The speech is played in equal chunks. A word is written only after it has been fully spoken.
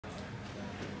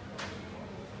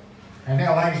And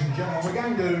now, ladies and gentlemen, we're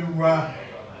going to,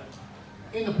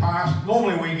 in the past,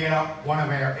 normally we get up one of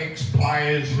our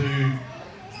ex-players who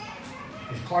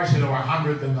is closer to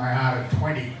 100 than they are to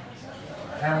 20.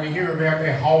 And we hear about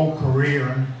their whole career.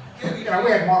 And, you know,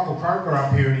 we had Michael Croker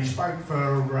up here and he spoke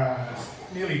for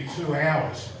nearly 2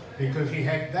 hours because he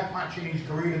had that much in his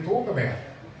career to talk about.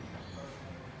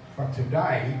 But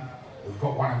today, we've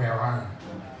got one of our own,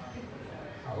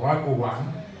 a local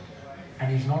one,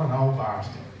 and he's not an old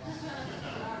bastard.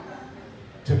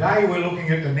 Today we're looking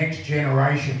at the next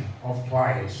generation of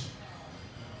players.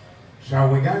 So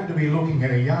we're going to be looking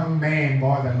at a young man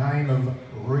by the name of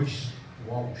Reece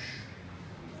Walsh.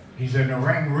 He's a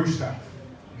Nerang Rooster,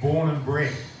 born and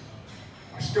bred.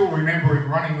 I still remember him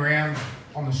running around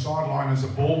on the sideline as a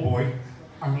ball boy,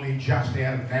 only just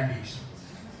out of nappies.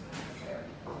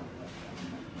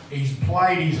 He's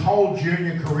played his whole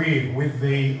junior career with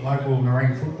the local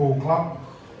Nerang Football Club,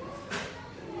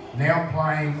 now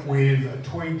playing with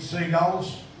Tweed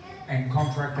Seagulls and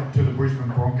contracted to the Brisbane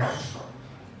Broncos.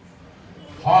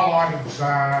 Highlight of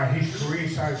his career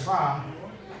so far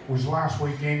was last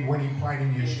weekend when he played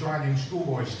in the Australian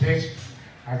Schoolboys test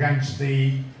against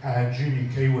the junior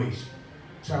Kiwis.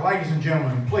 So ladies and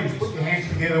gentlemen, please put your hands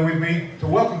together with me to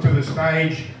welcome to the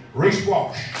stage Reece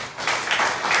Walsh.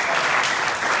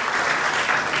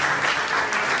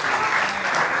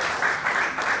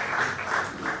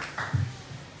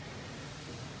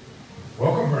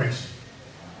 Welcome, Reece.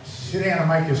 Sit down and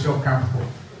make yourself comfortable.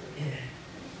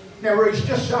 Now, Reece,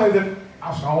 just so that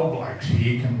us old blokes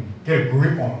here can get a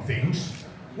grip on things,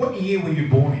 what year were you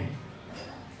born in?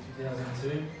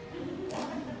 2002.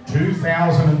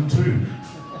 2002.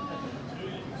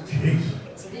 Jeez.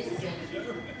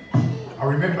 I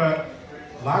remember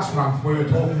last month we were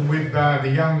talking with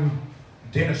the young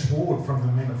Dennis Ward from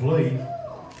the Men of Lee.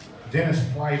 Dennis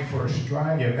played for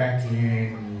Australia back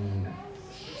in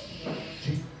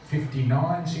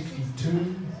 59,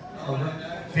 62,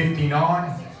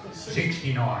 59,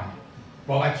 69.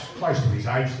 Well, that's close to his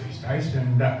age these days.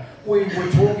 And we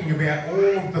were talking about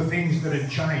all of the things that had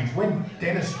changed. When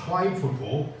Dennis played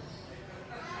football,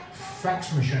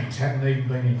 fax machines hadn't even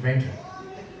been invented.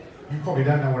 You probably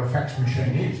don't know what a fax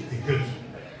machine is because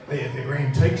they're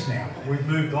antiques now. We've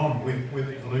moved on with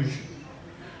evolution.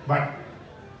 But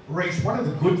Reece, one of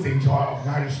the good things I've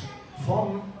noticed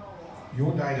from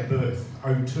your date of birth,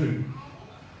 02,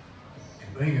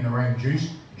 and being a Nerang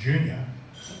Junior,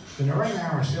 the Nerang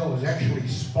RSL is actually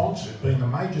sponsored, being the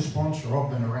major sponsor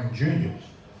of the Nerang Juniors,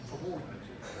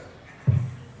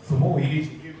 for more years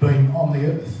you've been on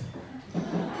the earth.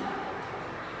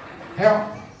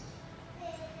 How,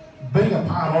 being a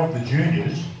part of the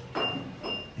juniors,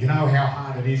 you know how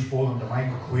hard it is for them to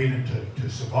make a quid and to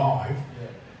survive.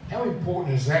 How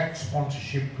important has that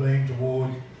sponsorship been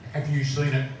toward, have you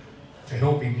seen it, to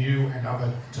helping you and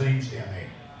other teams down there?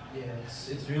 Yeah,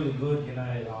 it's really good, you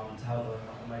know, to have a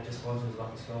major sponsors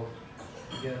like yourself.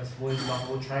 Get us boys like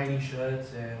all training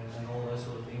shirts and all those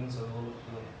sort of things. So we'll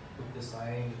look the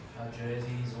same, our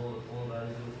jerseys, all those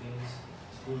little things.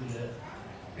 It's good,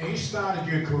 yeah. Now you started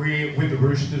your career with the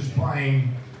Roosters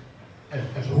playing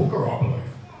as a hooker, I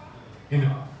believe. In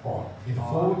the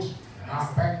forwards,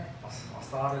 halfback. I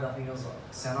started, I think it was like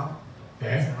centre.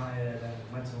 Yeah. Centre, yeah, then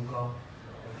went to hooker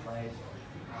and played.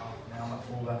 Now I'm at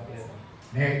fullback, yeah.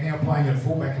 Now playing at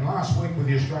fullback, and last week with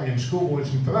the Australian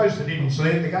Schoolboys, and for those that didn't see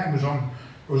it, the game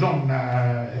was on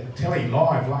telly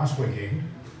live last weekend,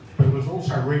 but it was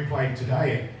also replayed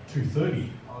today at 2:30.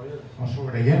 Oh, really? I saw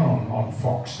it again on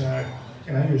Fox. So,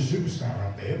 you know, you're a superstar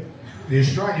up there. The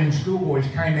Australian Schoolboys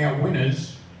came out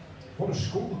winners. What a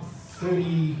score?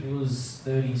 30. It was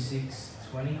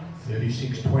 36-20.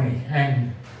 36-20,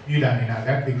 and you'd only know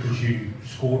that because you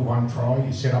scored one try,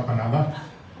 you set up another.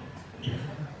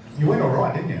 You went all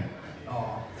right, didn't you?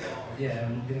 Oh, yeah,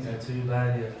 didn't go too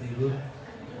bad, yeah, pretty good.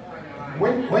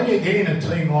 When you get in a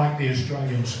team like the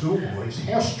Australian Schoolboys,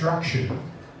 how structured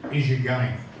is your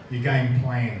game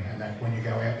plan and that when you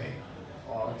go out there?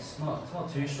 Oh, it's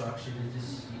not too structured, it's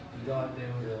just, you go out there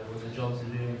with a job to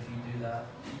do, and if you do that,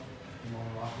 you more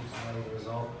than likely to know the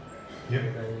result. Yep.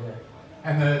 Yeah.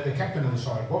 And the captain of the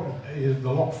side, what is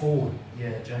the lock forward?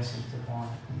 Yeah, Jason Tapine.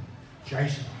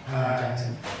 Jason.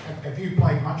 Jason. Have you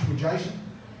played much with Jason?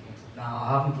 No,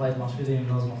 I haven't played much with him.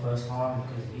 It was my first time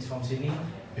because he's from Sydney.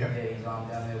 Yep. Yeah, he's down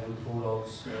there with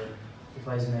Bulldogs. So he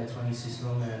plays in their 20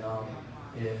 system, and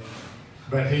yeah.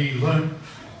 But he learnt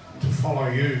to follow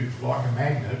you like a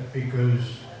magnet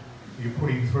because you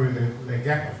put him through the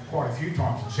gap quite a few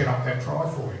times and set up that try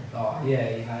for him. Oh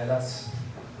yeah, you know that's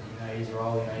his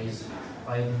role. You know he's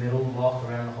played the middle, lock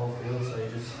around the whole field, so he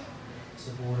just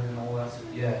supported in all that's,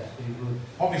 yeah, it's pretty good.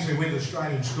 Obviously with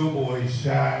Australian Schoolboys,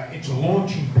 it's a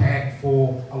launching pad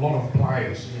for a lot of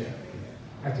players. Yeah.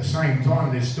 At the same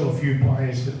time, there's still a few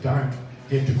players that don't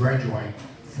get to graduate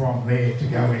from there to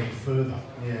go any further.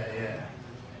 Yeah, yeah.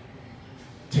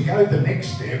 To go the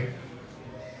next step,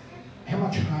 how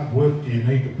much hard work do you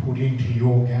need to put into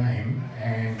your game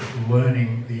and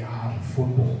learning the art of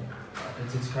football?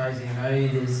 It's crazy, you know,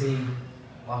 you see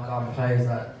like players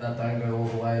that don't go all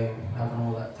the way, having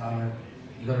all that talent.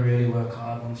 You got to really work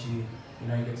hard once you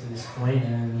get to this point,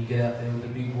 and you get out there with the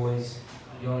big boys.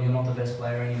 You're not the best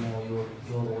player anymore.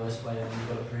 You're the worst player, and you've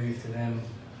got to prove to them,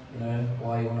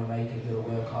 why you want to make it. You got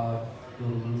to work hard, do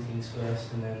the little things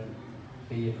first, and then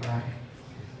be your crack.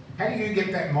 How do you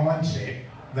get that mindset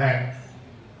that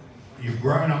you've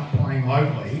grown up playing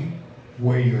locally,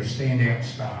 where you're a standout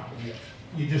star? Yeah.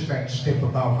 You're just that step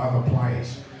above other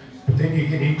players. But then you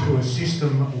get into a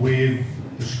system with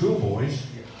the Schoolboys,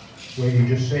 where you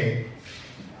just said,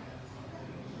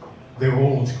 they're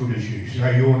all as good as you, so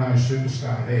you're no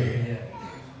superstar there. Yeah.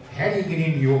 How do you get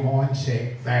into your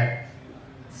mindset that,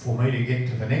 for me to get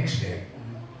to the next step,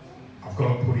 I've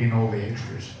got to put in all the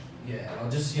extras? Yeah, or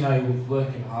just,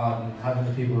 working hard and having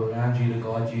the people around you to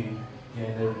guide you,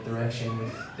 in the direction.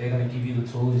 If they're going to give you the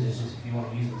tools, it's just if you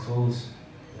want to use the tools,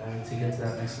 to get to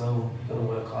that next level, you've got to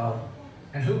work hard.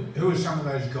 And who are some of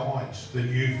those guides that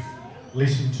you've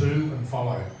listened to and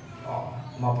followed? Oh,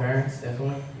 my parents,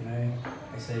 definitely.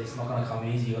 They say it's not going to come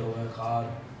easy. You got to work hard.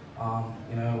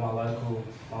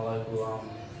 My local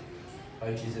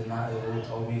coaches and that, they've all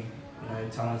told me,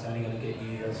 talent's only going to get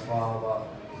you as far, but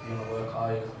if you want to work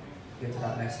hard, you get to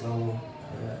that next level.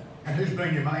 Yeah. And who's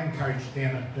been your main coach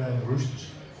down at the Roosters?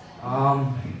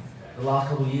 The last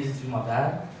couple of years it's been my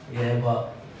dad. Yeah,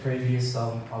 but previous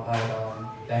I've had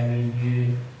Damien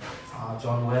Hugh,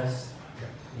 John West.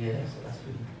 Yeah, so that's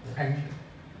good. Yeah. And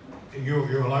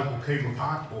you're a local Keebler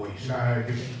Park boy, so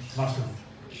you must have.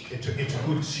 It's a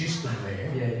good system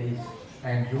there. Yeah, it is.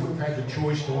 And you would have had the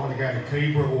choice to either go to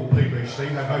Keebler or PBC.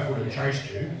 They both would have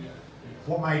chased you.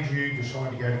 What made you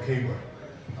decide to go to Keebler?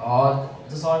 I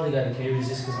decided to go to Keebler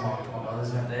just because my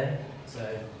brothers went there. So,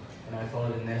 I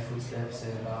followed in their footsteps,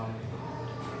 and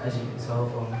as you can tell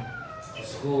from the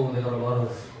school, they've got a lot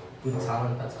of good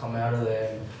talent that's come out of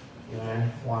there,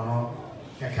 and, why not?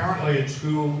 Now, currently at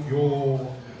school, you're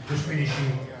just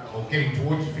finishing, or getting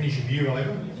towards the finish of year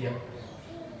 11? Yep.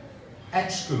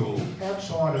 At school,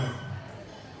 outside of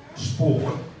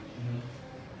sport,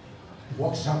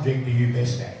 what subject are you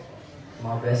best at?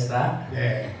 My best at?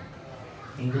 Yeah.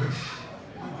 English.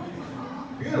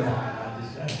 Beautiful. I'm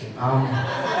just joking.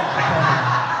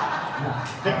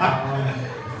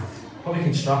 Probably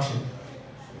construction.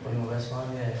 Probably my best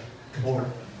one, yeah. Or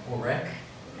rec.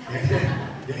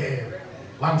 Yeah.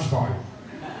 Lunchtime.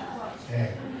 Yeah.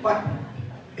 But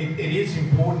it is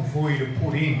important for you to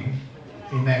put in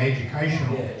that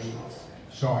educational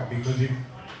side, because if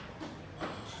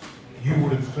you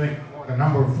would have seen a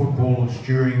number of footballers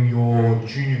during your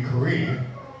junior career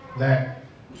that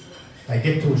they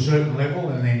get to a certain level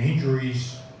and then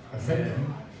injuries affect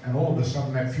them, and all of a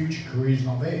sudden that future career is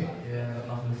not there. Yeah, got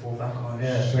nothing to fall back on.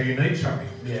 Yeah. So you need something.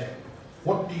 Yeah.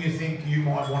 What do you think you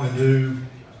might want to do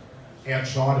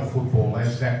outside of football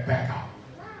as that backup?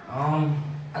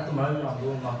 At the moment, I'm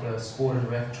doing like a sport and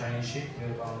rec traineeship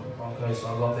with Broncos. So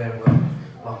I go up there and work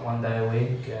like 1 day a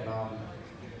week, and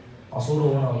I sort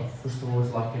of want to push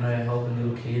towards helping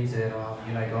little kids and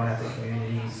going out to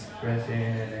communities, reffing,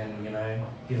 and then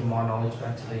giving my knowledge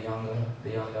back to the younger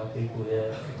people.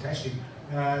 Yeah. Fantastic.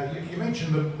 You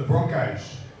mentioned the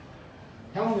Broncos.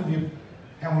 How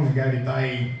long ago did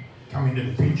they come into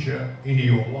the picture into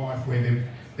your life where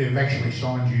they've actually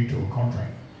signed you to a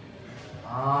contract?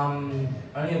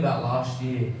 Only about last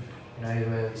year,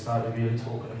 where we started really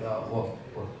talking about what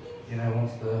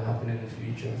wants to happen in the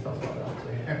future and stuff like that. So,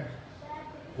 yeah.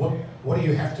 What do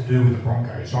you have to do with the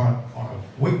Broncos on a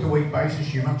week-to-week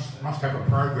basis? You must have a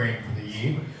program for the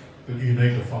year that you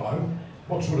need to follow.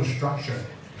 What sort of structure?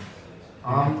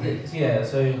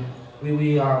 So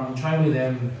we train with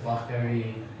them like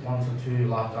every once or two,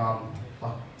 like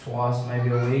twice maybe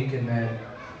a week, and then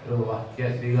it'll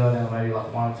get bigger, then maybe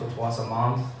once or twice a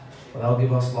month. But they'll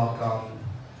give us stuff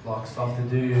to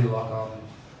do,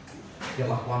 get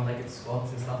one-legged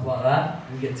squats and stuff like that.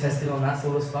 We get tested on that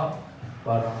sort of stuff.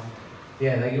 But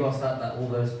they give us that all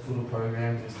those little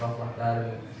programs and stuff like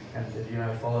that, and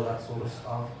follow that sort of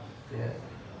stuff. Yeah.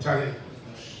 So it's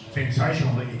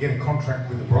sensational that you get a contract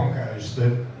with the Broncos.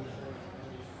 That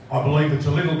I believe it's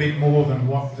a little bit more than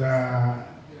what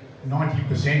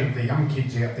 90% of the young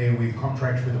kids out there with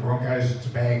contracts with the Broncos. It's a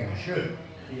bag and a shirt.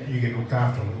 you get looked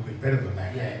after a little bit better than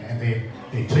that, Yeah. and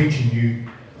they're teaching you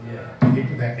to get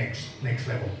to that next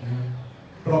level.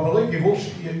 But I believe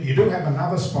you do have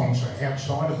another sponsor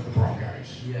outside of the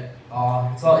Broncos.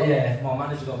 Yeah. So my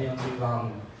manager got me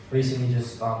onto recently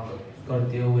just got a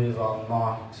deal with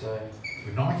Nike. So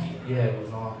With Nike. Yeah,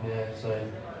 with Nike. Yeah. So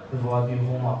provide me with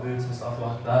all my boots and stuff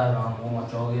like that, all my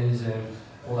joggers and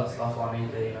all that stuff I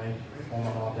need to perform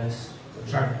at my best.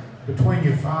 So between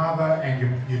your father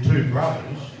and your two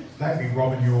brothers, they'd be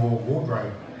robbing your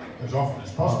wardrobe as often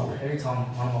as possible. Every time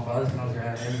one of my brothers comes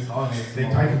around, every time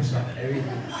they're taking stuff.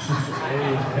 Everything.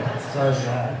 It's so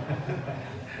bad.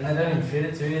 And they don't even fit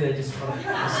it to you, they just kind of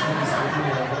sneaky stuff in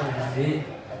there, they don't even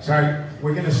fit. So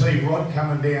we're going to see Rod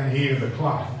coming down here to the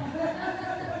club.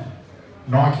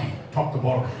 Nike, top to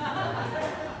bottom.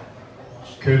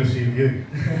 Courtesy of you.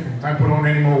 Don't put on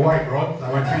any more weight, Rod, they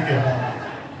won't fit you.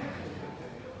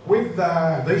 With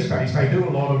these days, they do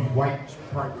a lot of weight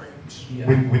programs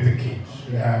with the kids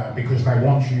because they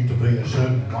want you to be a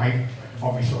certain weight.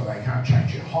 Obviously, they can't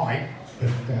change your height,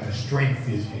 but strength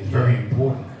is very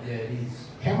important. Yeah, it is.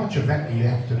 How much of that do you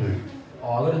have to do?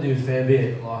 Oh, I got to do a fair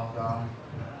bit. Like,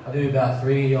 I do about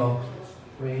three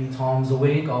times a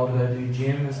week. I'll go do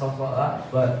gym and stuff like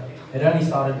that. But it only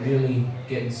started really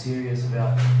getting serious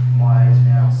about my age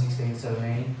now, 16,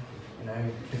 17.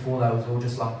 Before that was all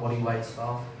just like body weight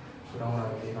stuff. We don't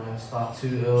want to, start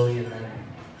too early and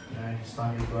then,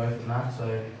 stunt your growth and that.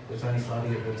 So it's only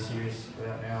starting to get really serious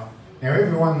about now. Now,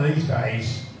 everyone these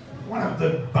days, one of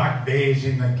the bugbears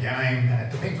in the game, and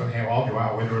it depends on how old you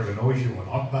are, whether it annoys you or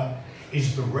not, but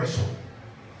is the wrestle.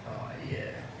 Oh,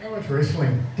 yeah. How much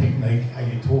wrestling technique are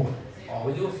you taught? Oh,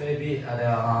 we do a fair bit at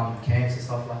our camps and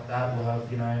stuff like that. We'll have,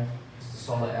 just a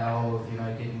solid hour of,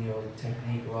 getting your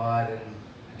technique right and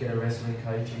get a wrestling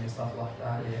coaching and stuff like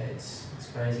that. Yeah, it's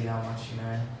crazy how much,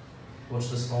 watch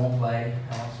the Storm play,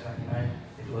 how much,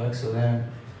 it works for them.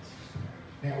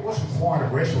 Now, it wasn't quite a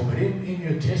wrestle, but in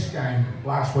your test game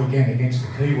last weekend against the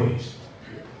Kiwis,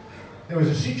 there was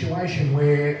a situation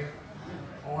where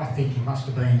I think he must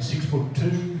have been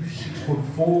 6'2",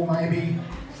 6'4", maybe,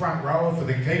 front rower for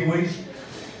the Kiwis,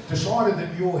 decided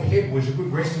that your head was a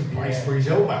good resting place for his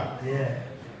elbow. Yeah.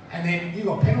 And then you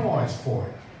got penalised for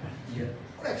it. Yeah.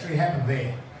 What actually happened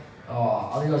there?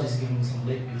 Oh, I think I was just giving him some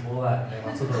lip before that, and then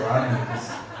I took a run and he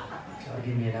just tried to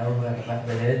give me an elbow in the back of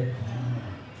the head.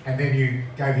 And then you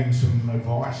gave him some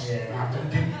advice. Yeah. After.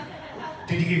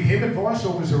 Did you give him advice,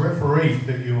 or was the referee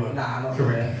that you were? Nah, not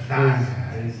correct? Nah,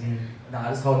 I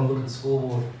just told him to look at the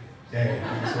scoreboard.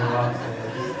 Yeah. It's all right, so I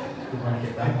just didn't want to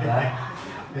get back to that.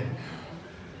 Yeah.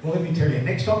 Well, let me tell you,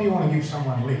 next time you want to give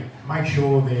someone lip, make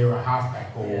sure they're a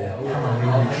halfback or someone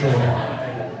really short.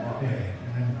 Yeah.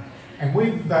 And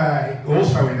with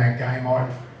also in that game,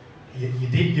 you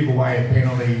did give away a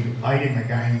penalty late in the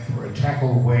game for a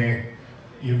tackle where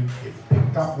you've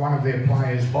picked up one of their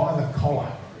players by the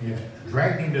collar, you've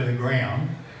dragged him to the ground,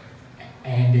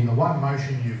 and in the one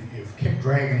motion you've kept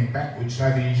dragging him backwards so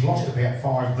that he's lost about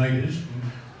 5 metres.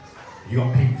 You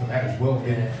got picked for that as well,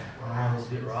 didn't you? Yeah, it was a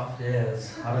bit rough. Yeah,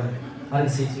 I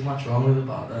didn't see too much wrong with it,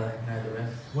 but the ref.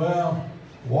 Well,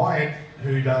 Wyatt,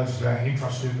 who does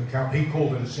Intra Super Cup, he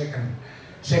called it a second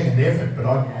effort, but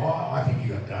I think he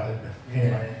got done.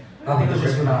 Anyway, I think it was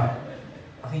just when I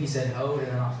think he said hold, and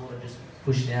then I thought it just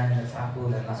pushed down in the tackle,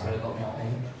 and then that's where it got me, I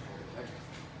think.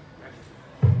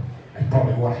 And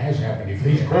probably what has happened, if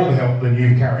he's called help, then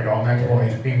you've carried on, that's why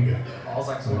he's pinned you. I was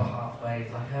like sort of halfway,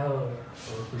 like how?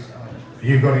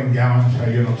 You've got him going, so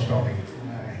you're not stopping.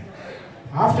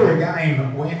 After a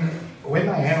game, when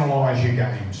they analyse your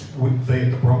games, be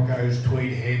it the Broncos,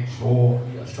 Tweed Heads or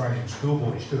the Australian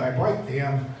Schoolboys, do they break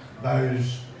down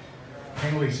those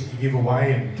penalties that you give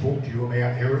away and talk to you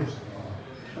about errors,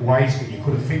 ways that you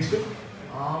could have fixed it?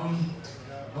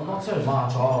 Not so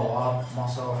much. I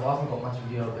myself, I haven't got much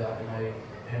video about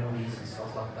penalties and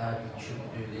stuff like that. You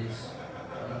shouldn't do this.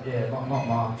 Yeah, not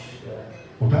much. Yeah.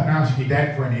 Well, don't ask your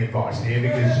dad for any advice there,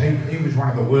 because he was one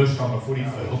of the worst on the footy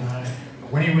field.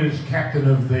 When he was captain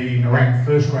of the Nerang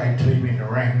first grade team in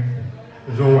Nerang,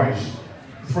 there was always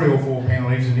 3 or 4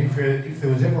 penalties, and if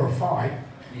there was ever a fight,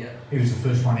 he was the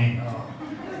first one in.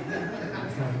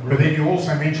 But then you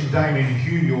also mentioned Damien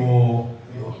Hugh,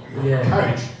 your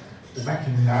coach. Back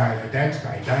in your dad's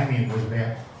day, Damien was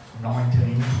about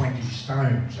 19, 20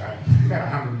 stone, so about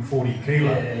 140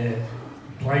 kilo. Yeah.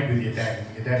 Played with your dad,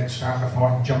 and your dad would start the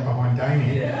fight and jump behind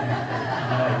Damien.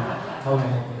 Yeah. Told me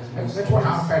that's what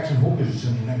halfbacks and hookers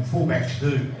and fullbacks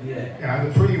do. Yeah.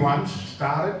 The pretty ones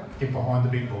started, get behind the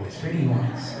big boys. Pretty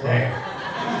ones. Yeah.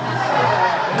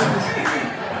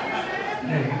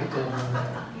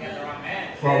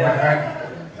 Well,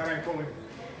 they don't call him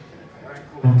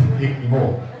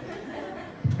anymore.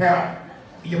 Now,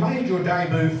 you made your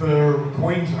debut for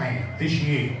Queensland this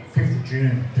year, 5th of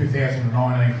June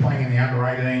 2019, playing in the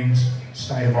under-18s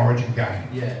State of Origin game.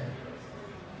 Yeah.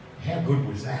 How good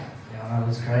was that? Yeah, I know, it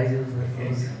was crazy. It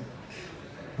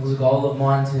was a goal of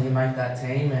mine to make that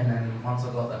team, and then once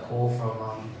I got that call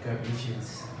from Gert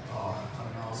Richards, I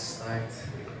don't know, I was stoked.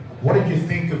 What did you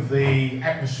think of the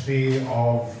atmosphere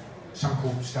of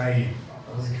Suncorp Stadium?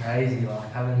 It was crazy,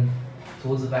 like having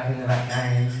towards the back end of that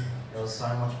game, there was so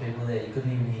much people there, you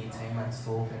couldn't even hear your teammates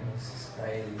talking, it was just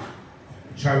crazy.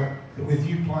 So, with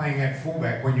you playing at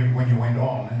fullback when you went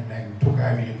on and took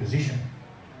over your position,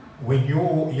 when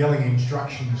you're yelling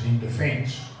instructions in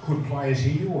defence, could players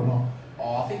hear you or not?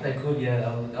 Oh, I think they could, yeah.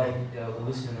 They were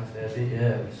listening a fair bit,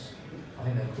 yeah. I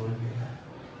think they could,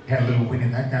 yeah. Had a little win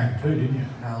in that game too, didn't you?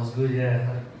 No, it was good, yeah.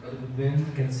 Had a good win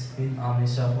against New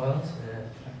South Wales, yeah.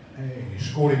 You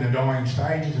scored in the dying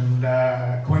stages, and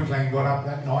Queensland got up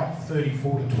that night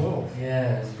 34-12.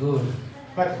 Yeah, it was good.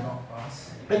 But not for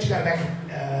us. Let's go back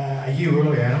a year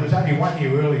earlier, and it was only 1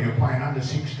 year earlier you were playing under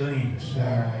 16s.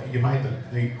 You made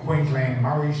the Queensland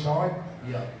Murray side,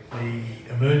 yeah. the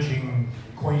emerging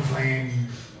Queensland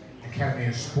Academy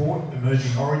of Sport,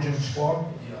 emerging Origin squad.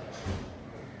 Yeah.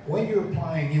 When you were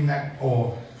playing in that,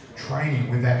 or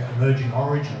training with that emerging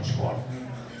Origin squad,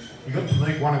 you got to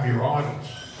meet one of your idols,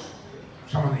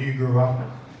 someone that you grew up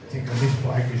thinking this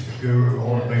bloke is the guru, I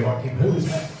want to be like him. Who was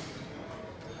that?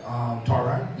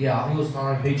 Tyrone? Yeah, I think it was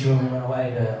Tyrone Peach when we went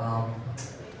away to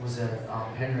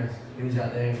Penrith. He was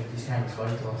out there and just came and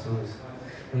spoke to us.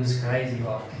 It was crazy.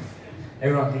 Like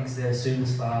everyone thinks they're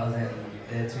superstars and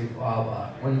they're too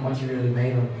far, but once you really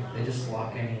meet them, they're just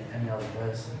like any other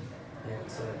person. Yeah,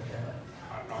 so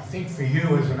yeah. I think for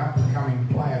you as an up-and-coming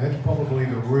player, that's probably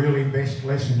the really best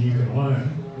lesson you can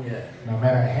learn. Yeah. No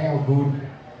matter how good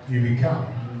you become,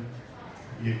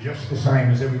 you're just the same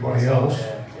as everybody else.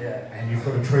 Yeah. And you've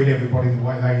got to treat everybody the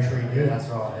way they treat you. Yeah, that's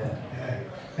right, yeah.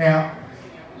 Now,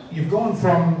 you've gone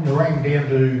from Meninga down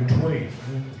to Tweed.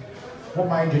 What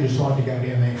made you decide to go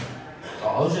down there?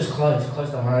 I was just close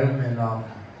to home, and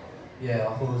yeah,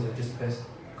 I thought it was just the best,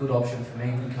 good option for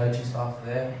me, good coaching staff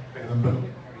there. Better than Bill.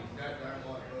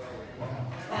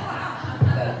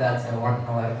 That's the one, not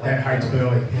allowed to play. That hates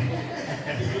Burley.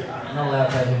 Not allowed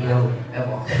to play for Bill,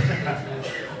 ever.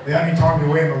 The only time you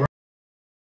wear Meninga.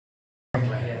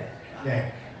 Yeah.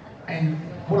 Yeah. And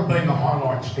what have been the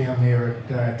highlights down there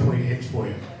at Tweed Heads for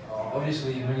you?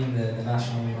 Obviously winning the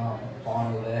national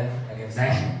final there against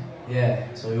National?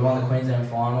 Yeah, so we won the Queensland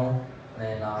final.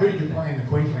 And then, Who did you play in the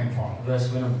Queensland final?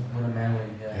 Versus Wynnum Manly,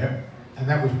 yeah. Yep. And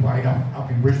that was played up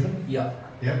in Brisbane? Yeah.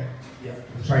 Yep. Yeah.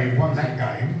 So you won that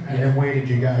game, and then where did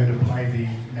you go to play the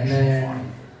national final?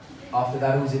 After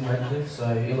that it was in Redcliffe,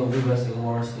 so we versus the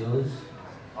Illawarra Steelers.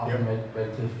 Up in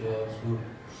Redcliffe, yeah, it was good.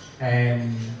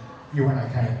 And you went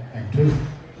okay and too.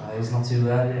 It's not too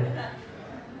bad, yeah.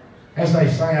 As they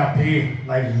say up here,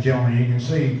 ladies and gentlemen, you can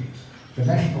see the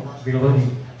National Rugby League,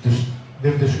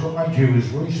 they've described you as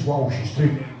Reece Walsh is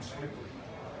too.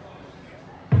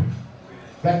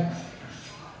 That,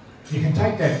 you can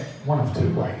take that one of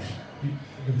two ways. You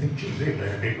can think, geez, they're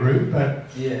being a bit rude, but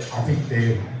yeah. I think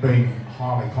they're being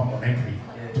highly complimentary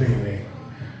to you there.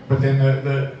 But then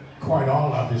the quote I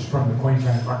love is from the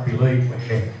Queensland Rugby League,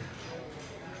 where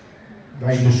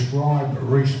they describe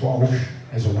Reece Walsh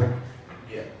as a weapon.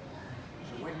 Yeah.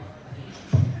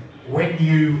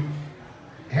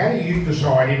 How do you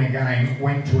decide in a game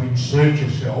when to insert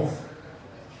yourself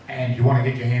and you want to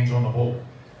get your hands on the ball?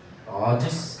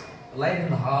 Just late in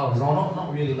the halves,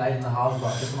 not really late in the halves,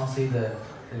 but just when I see the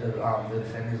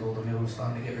defenders or the middle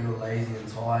starting to get real lazy and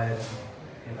tired,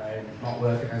 and, not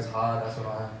working as hard, that's when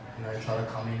I try to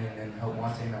come in and help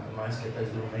my team out the most, get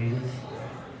those little meters.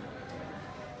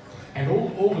 And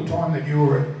all the time that you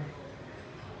were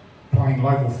playing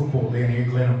local football down here at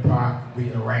Glenham Park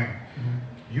with Meninga,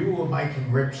 you were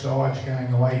making rep sides,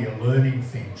 going away, you're learning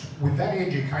things. With that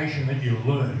education that you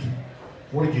learned,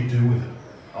 what did you do with it?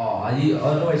 I'd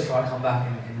always try to come back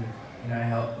and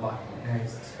help,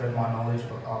 spread my knowledge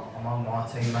among my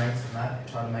teammates and that,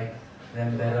 try to make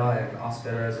them better and us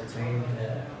better as a team.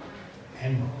 Yeah.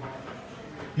 And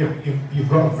you've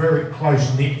got a very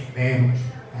close-knit family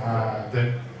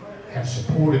that have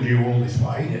supported you all this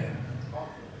way. Yeah.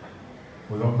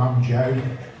 We've got Mum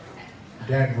Jodie,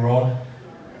 Dad Rod,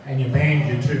 and your band,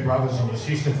 your two brothers and your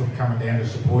sister for coming down to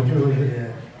support you.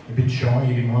 Yeah. A bit shy,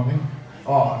 you didn't want them?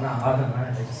 Oh, no, I don't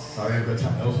know. They just... Oh, they've got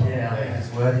something else on. Yeah, I think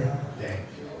it's working. Yeah.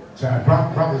 So,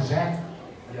 brother Zach,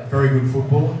 very good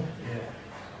footballer.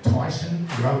 Yeah. Tyson,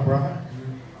 your other brother,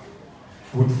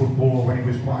 good footballer when he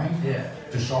was playing. Yeah.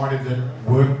 decided that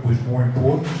work was more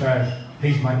important, so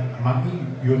he's making a monkey,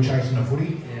 you're chasing a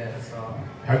footy. Yeah, that's right.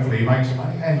 Hopefully he makes some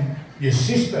money. And your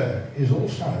sister is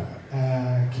also,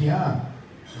 Kian. Yeah.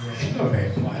 She's not a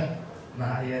bad player.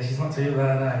 Nah, yeah, she's not too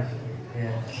bad, eh?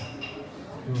 Yeah.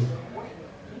 Good.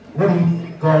 What do you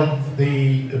think of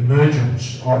the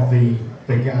emergence of the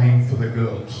game for the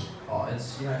girls? Oh,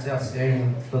 it's it's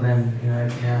outstanding for them. Now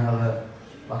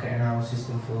have an NRL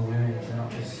system for the women.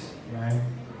 Not just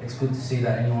it's good to see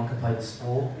that anyone can play the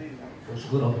sport. It's a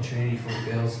good opportunity for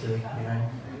the girls to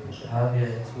have. Yeah,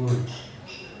 it's good.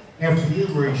 Now for you,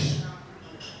 Reece,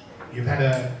 you've had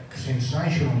a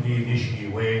sensational year this year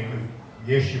where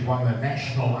you've won the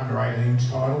national under-18s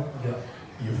title. Yeah.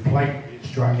 You've played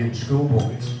Australian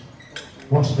Schoolboys.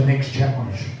 What's the next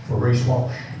challenge for Reece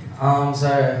Walsh?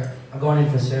 So I'm going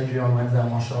in for surgery on Wednesday on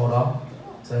my shoulder.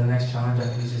 So the next challenge I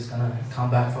think is just gonna come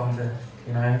back from the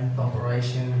the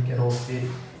operation, get all fit,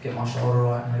 get my shoulder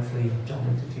right, and hopefully jump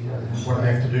into 2000. What do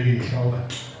they have to do to your shoulder?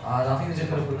 I think they're just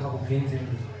gonna put a couple pins in.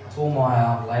 I tore my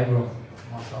labrum on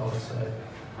my shoulder, so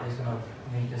they're just gonna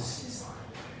just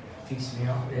fix me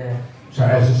up. Yeah. So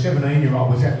as a 17-year-old,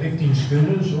 was that lifting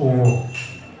schooners or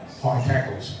high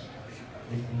tackles?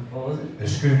 What was it? The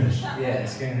schooners. Yeah,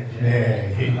 schooners.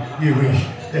 Yeah. You wish.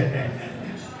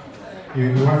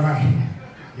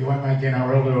 you won't make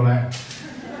NRL doing that.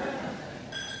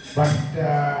 But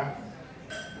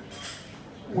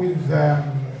with the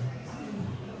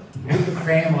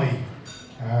family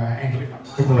and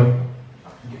people that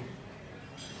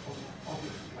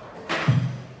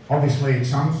obviously at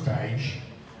some stage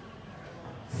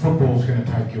football's going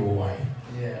to take you away.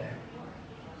 Yeah.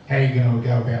 How are you going to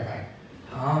go about that?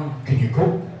 Can you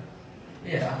cook?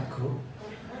 Yeah, I can cook.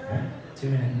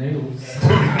 2-minute noodles.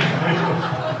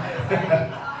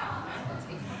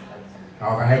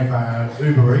 Oh, they have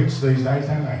Uber Eats these days,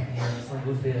 don't they? Yeah, it's not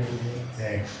good for you.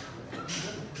 Yeah.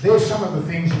 There's some of the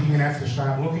things that you're going to have to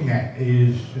start looking at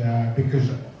is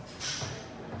because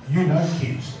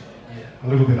kids a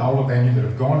little bit older than you that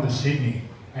have gone to Sydney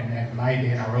and have made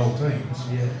NRL teams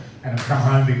and have come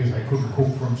home because they couldn't cook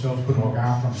for themselves, couldn't look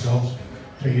after themselves.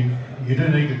 So you do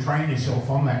need to train yourself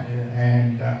on that. Yeah.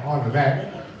 And either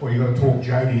that or you've got to talk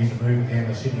Jody into moving down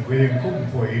to Sydney with him, cooking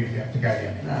for you if you have to go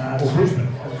down there. Or Brisbane.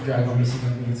 I'll just drag on me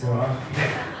Sydney, it's alright.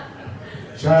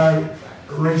 So,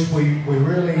 Reece, we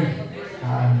really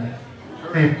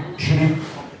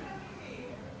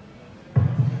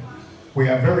we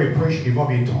are very appreciative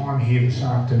of your time here this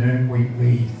afternoon.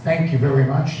 We thank you very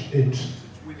much. It's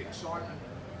with excitement.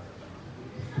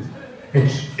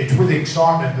 It's with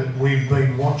excitement that we've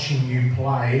been watching you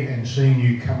play and seeing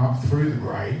you come up through the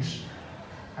grades.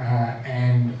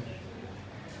 And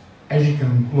as you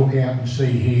can look out and see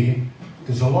here,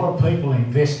 there's a lot of people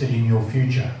invested in your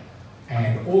future.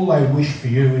 And all they wish for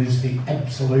you is the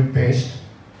absolute best.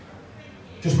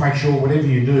 Just make sure whatever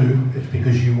you do, it's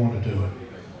because you want to do it.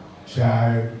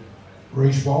 So,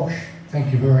 Reece Walsh,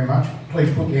 thank you very much.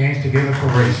 Please put your hands together for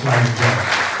Reece, ladies and gentlemen.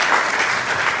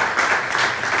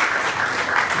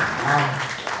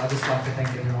 I'd just like to thank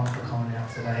everyone for coming out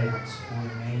today and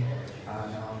supporting me.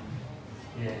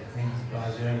 And thank you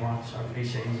guys very much. I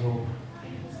appreciate you all.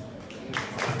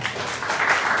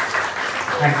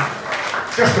 And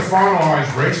just to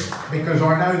finalise, Reece, because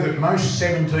I know that most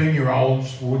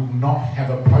 17-year-olds would not have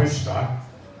a poster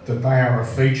that they are a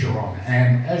feature on.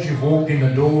 And as you've walked in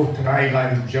the door today,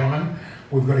 ladies and gentlemen,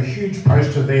 we've got a huge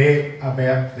poster there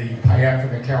about the payout for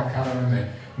the Calcutta and the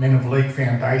Men of League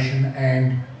Foundation,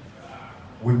 and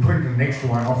we printed an extra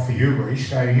one off for you, Reece,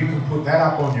 so you can put that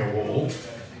up on your wall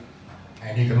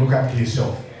and you can look up to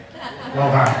yourself.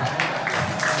 Well done.